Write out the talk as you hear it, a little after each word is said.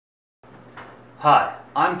Hi,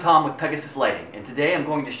 I'm Tom with Pegasus Lighting, and today I'm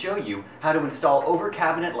going to show you how to install over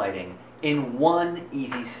cabinet lighting in one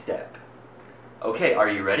easy step. Okay, are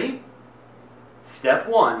you ready? Step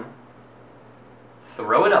 1,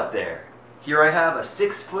 throw it up there. Here I have a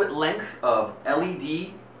 6-foot length of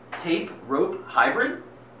LED tape rope hybrid.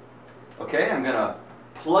 Okay, I'm going to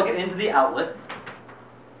plug it into the outlet.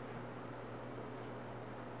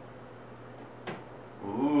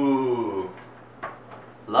 Ooh,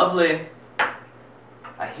 lovely.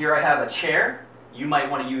 Here I have a chair. You might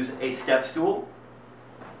want to use a step stool.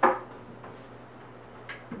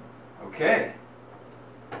 Okay.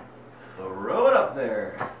 Throw it up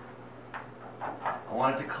there. I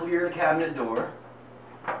want it to clear the cabinet door.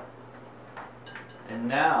 And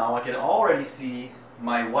now I can already see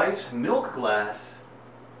my wife's milk glass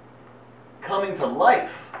coming to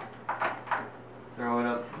life. Throw it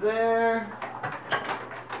up there.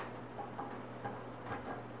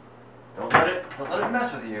 Don't let it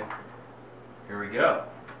mess with you. Here we go.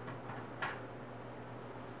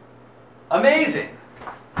 Amazing!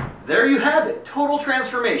 There you have it. Total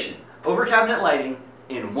transformation. Over cabinet lighting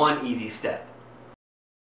in one easy step.